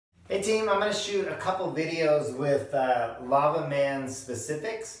Hey team, I'm going to shoot a couple videos with Lavaman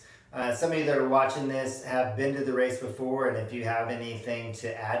specifics. Some of you that are watching this have been to the race before, and if you have anything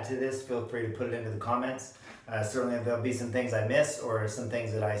to add to this, feel free to put it into the comments. Certainly there'll be some things I miss or some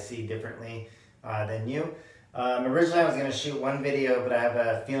things that I see differently than you. Originally I was going to shoot one video, but I have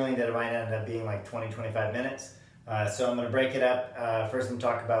a feeling that it might end up being like 20-25 minutes. So I'm going to break it up. First I'm going to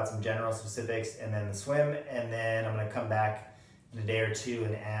talk about some general specifics and then the swim, and then I'm going to come back in a day or two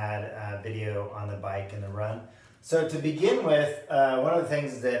and add a video on the bike and the run. So to begin with, one of the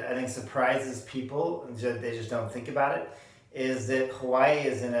things that I think surprises people, they just don't think about it, is that Hawaii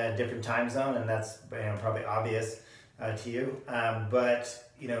is in a different time zone, and that's probably obvious to you. But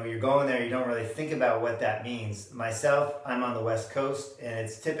you're going there, you don't really think about what that means. Myself, I'm on the West Coast, and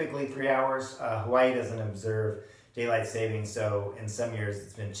it's typically 3 hours. Hawaii doesn't observe daylight savings, so in some years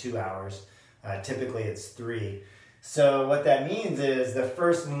it's been 2 hours. Typically it's 3. So what that means is the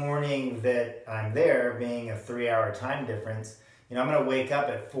first morning that I'm there, being a 3-hour time difference, I'm going to wake up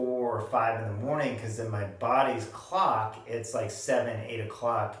at 4 or 5 in the morning, because in my body's clock, it's like 7, 8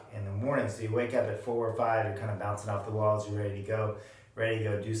 o'clock in the morning. So you wake up at 4 or 5, you're kind of bouncing off the walls, you're ready to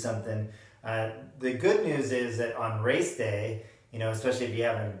go do something. The good news is that on race day, especially if you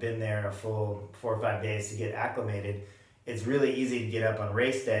haven't been there a full 4 or 5 days to get acclimated, it's really easy to get up on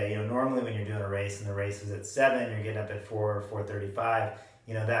race day. Normally when you're doing a race and the race is at 7, you're getting up at 4 or 4:35.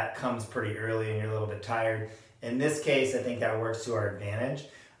 That comes pretty early and you're a little bit tired. In this case, I think that works to our advantage.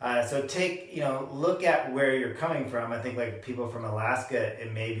 So look at where you're coming from. I think like people from Alaska,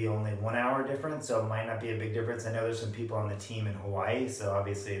 it may be only 1 hour difference, so it might not be a big difference. I know there's some people on the team in Hawaii, so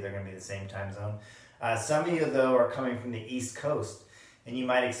obviously they're going to be the same time zone. Some of you though are coming from the East Coast, and you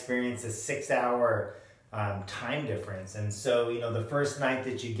might experience a 6-hour time difference. And so, the first night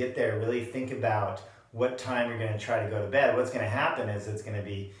that you get there, really think about what time you're going to try to go to bed. What's going to happen is it's going to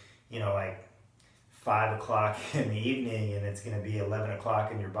be, like 5 o'clock in the evening, and it's going to be 11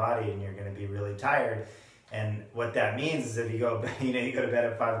 o'clock in your body, and you're going to be really tired. And what that means is if you go, you go to bed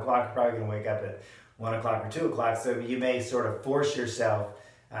at 5 o'clock, you're probably going to wake up at 1 o'clock or 2 o'clock. So you may sort of force yourself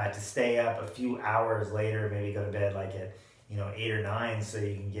to stay up a few hours later, maybe go to bed like at, 8 or 9, so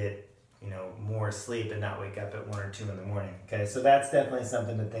you can get more sleep and not wake up at 1 or 2 in the morning. Okay, so that's definitely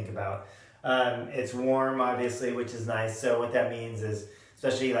something to think about. It's warm, obviously, which is nice. So what that means is,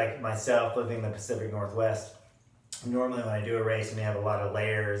 especially like myself living in the Pacific Northwest, normally when I do a race and you have a lot of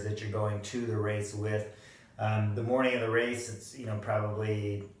layers that you're going to the race with, the morning of the race, it's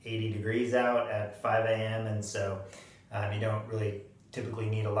probably 80 degrees out at 5 a.m. and so you don't really typically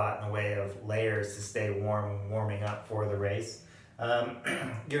need a lot in the way of layers to stay warming up for the race.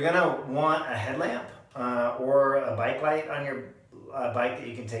 You're going to want a headlamp or a bike light on your bike that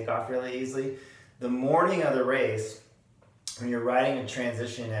you can take off really easily. The morning of the race, when you're riding a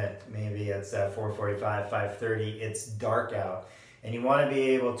transition at maybe it's 4:45, 5:30, it's dark out, and you want to be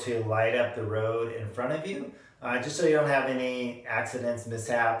able to light up the road in front of you, just so you don't have any accidents,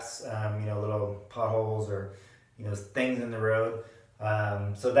 mishaps, little potholes or things in the road.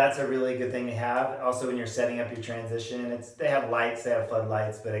 So that's a really good thing to have. Also, when you're setting up your transition, they have lights, they have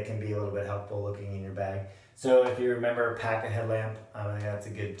floodlights, but it can be a little bit helpful looking in your bag. So if you remember, pack a headlamp. I think that's a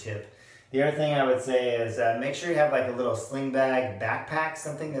good tip. The other thing I would say is make sure you have like a little sling bag backpack,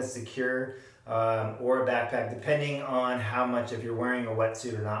 something that's secure, or a backpack, depending on how much, if you're wearing a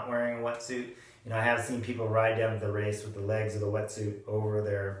wetsuit or not wearing a wetsuit. I have seen people ride down to the race with the legs of the wetsuit over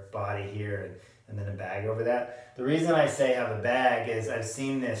their body here, and then a bag over that. The reason I say have a bag is I've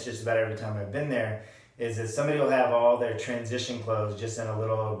seen this just about every time I've been there, is that somebody will have all their transition clothes just in a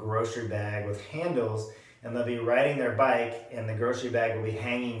little grocery bag with handles, and they'll be riding their bike, and the grocery bag will be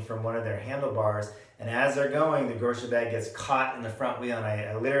hanging from one of their handlebars, and as they're going, the grocery bag gets caught in the front wheel, and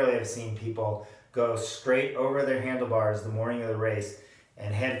I literally have seen people go straight over their handlebars the morning of the race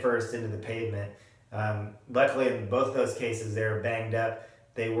and head first into the pavement. Luckily, in both of those cases, they were banged up.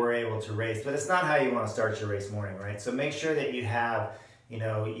 They were able to race, but it's not how you want to start your race morning, right? So make sure that you have,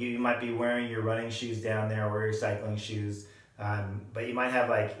 you might be wearing your running shoes down there or your cycling shoes, but you might have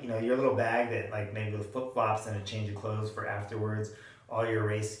like, your little bag that like maybe with flip-flops and a change of clothes for afterwards, all your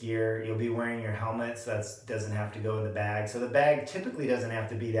race gear. You'll be wearing your helmet, so that doesn't have to go in the bag. So the bag typically doesn't have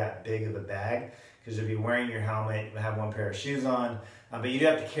to be that big of a bag, because you'll be wearing your helmet, you'll have one pair of shoes on, but you do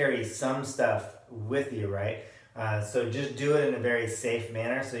have to carry some stuff with you, right? So just do it in a very safe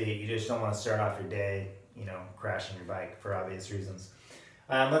manner, so you just don't want to start off your day, crashing your bike for obvious reasons.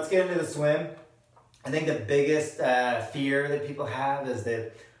 Let's get into the swim. I think the biggest fear that people have is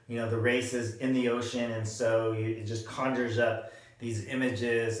that, the race is in the ocean, and so it just conjures up these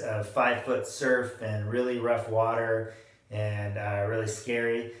images of 5-foot surf and really rough water, and really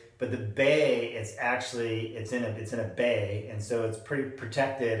scary. But the bay, it's in a bay, and so it's pretty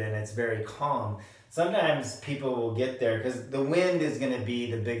protected and it's very calm. Sometimes people will get there because the wind is going to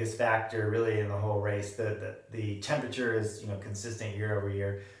be the biggest factor really in the whole race. The temperature is consistent year over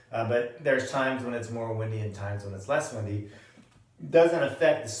year, but there's times when it's more windy and times when it's less windy. Doesn't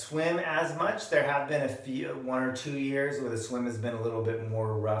affect the swim as much. There have been 1 or 2 years where the swim has been a little bit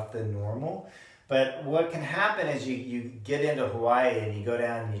more rough than normal. But what can happen is you get into Hawaii and you go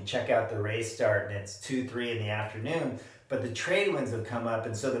down and you check out the race start and it's 2, 3 in the afternoon, but the trade winds have come up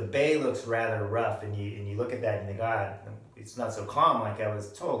and so the bay looks rather rough and you look at that and you think, God, it's not so calm like I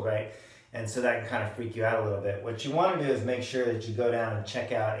was told, right? And so that can kind of freak you out a little bit. What you want to do is make sure that you go down and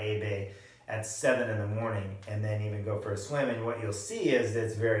check out A Bay at 7 in the morning and then even go for a swim, and what you'll see is that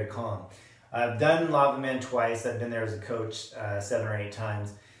it's very calm. I've done Lavaman twice. I've been there as a coach 7 or 8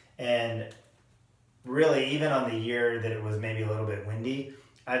 times, and really, even on the year that it was maybe a little bit windy,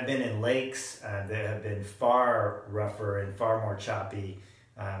 I've been in lakes that have been far rougher and far more choppy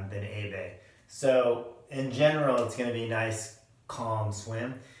than A Bay. So in general, it's going to be a nice, calm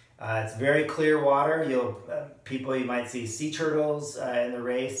swim. It's very clear water. You might see sea turtles in the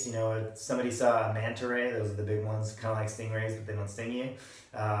race. If somebody saw a manta ray, those are the big ones, kind of like stingrays, but they don't sting you.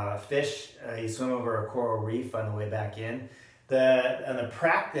 Fish, you swim over a coral reef on the way back in. On the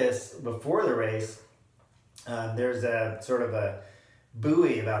practice before the race, there's a sort of a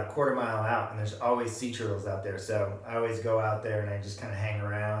buoy about a quarter mile out, and there's always sea turtles out there. So I always go out there and I just kind of hang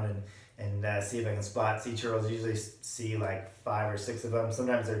around and see if I can spot sea turtles. Usually see like 5 or 6 of them.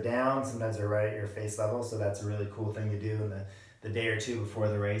 Sometimes they're down, sometimes they're right at your face level. So that's a really cool thing to do in the day or two before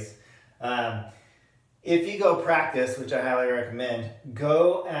the race. If you go practice, which I highly recommend,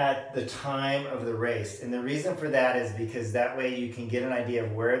 go at the time of the race. And the reason for that is because that way you can get an idea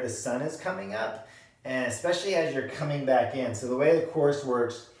of where the sun is coming up, and especially as you're coming back in. So the way the course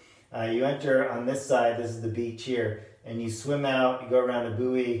works, you enter on this side, this is the beach here, and you swim out, you go around a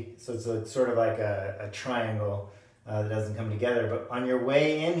buoy, so it's sort of like a triangle that doesn't come together. But on your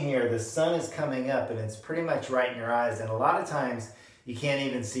way in here, the sun is coming up and it's pretty much right in your eyes, and a lot of times you can't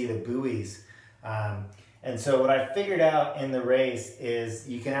even see the buoys. And so what I figured out in the race is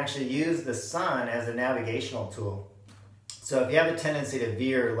you can actually use the sun as a navigational tool. So if you have a tendency to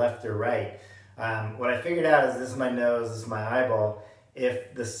veer left or right, what I figured out is this is my nose, this is my eyeball.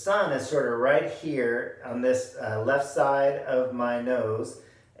 If the sun is sort of right here on this left side of my nose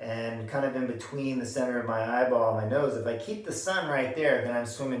and kind of in between the center of my eyeball and my nose, if I keep the sun right there, then I'm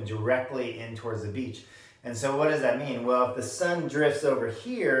swimming directly in towards the beach. And so what does that mean? Well, if the sun drifts over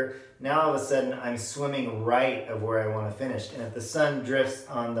here, now all of a sudden I'm swimming right of where I want to finish. And if the sun drifts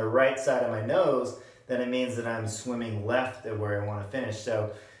on the right side of my nose, then it means that I'm swimming left of where I want to finish.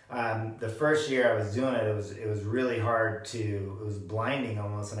 So the first year I was doing it, it was really hard it was blinding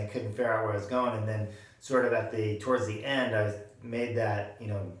almost, and I couldn't figure out where I was going. And then sort of towards the end, I made that,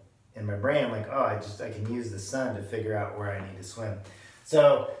 in my brain, I'm like, oh, I can use the sun to figure out where I need to swim.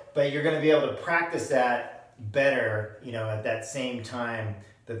 So, but you're going to be able to practice that better, at that same time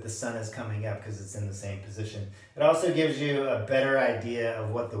that the sun is coming up because it's in the same position. It also gives you a better idea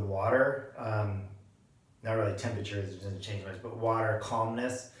of what the water, not really temperature, it doesn't change much, but water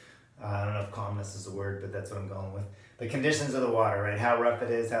calmness. I don't know if calmness is a word, but that's what I'm going with. The conditions of the water, right? How rough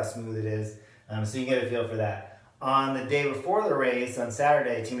it is, how smooth it is. So you get a feel for that. On the day before the race, on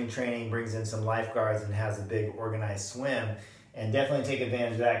Saturday, Team in Training brings in some lifeguards and has a big organized swim. And definitely take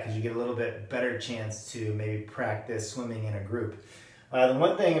advantage of that because you get a little bit better chance to maybe practice swimming in a group. The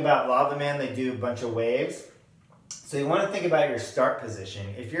one thing about Lavaman, they do a bunch of waves. So you want to think about your start position.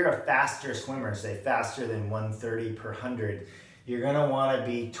 If you're a faster swimmer, say faster than 130 per 100, you're going to want to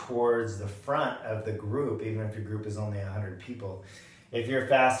be towards the front of the group, even if your group is only 100 people. If you're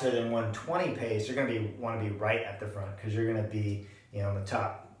faster than 120 pace, you're going to want to be right at the front because you're going to be, in the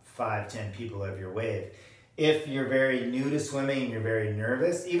top 5, 10 people of your wave. If you're very new to swimming and you're very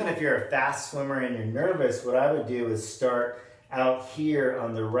nervous, even if you're a fast swimmer and you're nervous, what I would do is start out here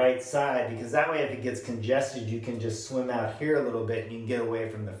on the right side, because that way if it gets congested, you can just swim out here a little bit and you can get away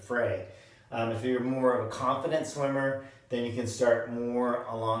from the fray. If you're more of a confident swimmer, then you can start more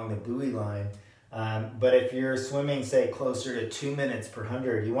along the buoy line. But if you're swimming, say, closer to 2 minutes per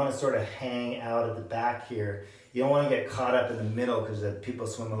 100, you want to sort of hang out at the back here. You don't want to get caught up in the middle because the people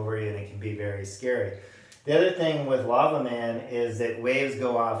swim over you and it can be very scary. The other thing with Lavaman is that waves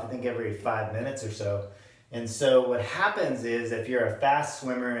go off, I think, every 5 minutes or so. And so what happens is if you're a fast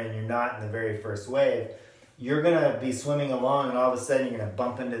swimmer and you're not in the very first wave, you're going to be swimming along and all of a sudden you're going to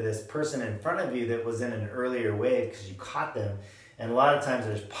bump into this person in front of you that was in an earlier wave because you caught them. And a lot of times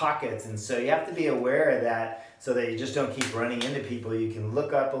there's pockets, and so you have to be aware of that so that you just don't keep running into people. You can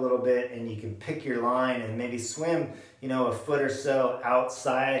look up a little bit and you can pick your line and maybe swim, you know, a foot or so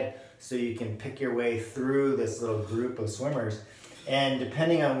outside so you can pick your way through this little group of swimmers. And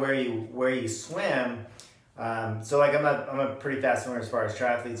depending on where you swim, so like I'm a pretty fast swimmer as far as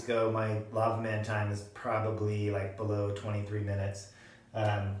triathletes go. My Lavaman time is probably like below 23 minutes.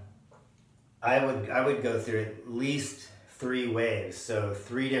 I would go through at least 3 waves, so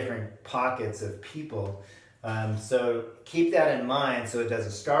 3 different pockets of people. So keep that in mind so it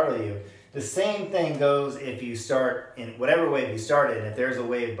doesn't startle you. The same thing goes if you start in whatever wave you start in. If there's a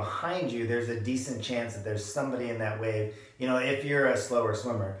wave behind you, there's a decent chance that there's somebody in that wave. You know, if you're a slower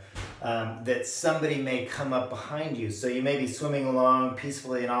swimmer, that somebody may come up behind you. So you may be swimming along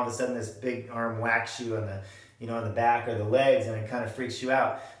peacefully, and all of a sudden this big arm whacks you on the, you know, on the back or the legs, and it kind of freaks you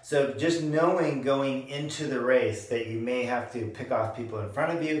out. So just knowing going into the race that you may have to pick off people in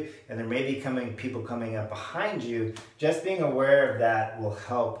front of you, and there may be people coming up behind you, just being aware of that will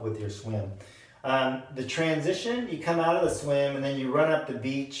help with your swim. The transition, you come out of the swim and then you run up the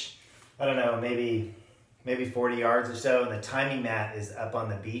beach, I don't know, maybe 40 yards or so, and the timing mat is up on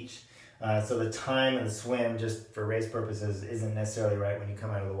the beach. So the time of the swim, just for race purposes, isn't necessarily right when you come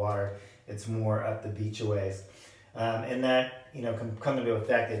out of the water. It's more up the beach a ways. And that, you know, can come into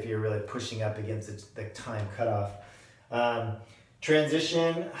effect if you're really pushing up against the time cutoff.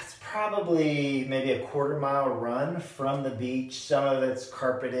 Transition, it's probably maybe a 1/4 mile run from the beach. Some of it's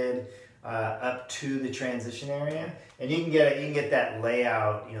carpeted up to the transition area, and you can get that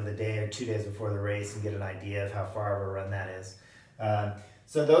layout, you know, the day or 2 days before the race and get an idea of how far of a run that is.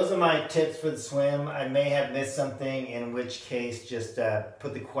 So those are my tips for the swim. I may have missed something, in which case just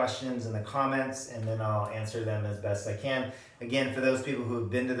put the questions in the comments and then I'll answer them as best I can. Again, for those people who have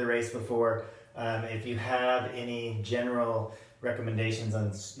been to the race before, if you have any general recommendations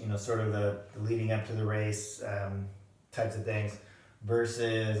on, you know, sort of the leading up to the race types of things,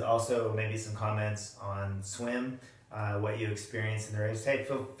 versus also maybe some comments on swim, what you experienced in the race, hey,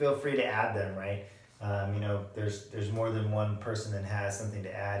 feel free to add them, right? You know, there's more than one person that has something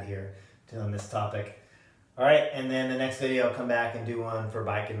to add here on this topic. All right, and then the next video I'll come back and do one for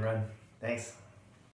bike and run. Thanks.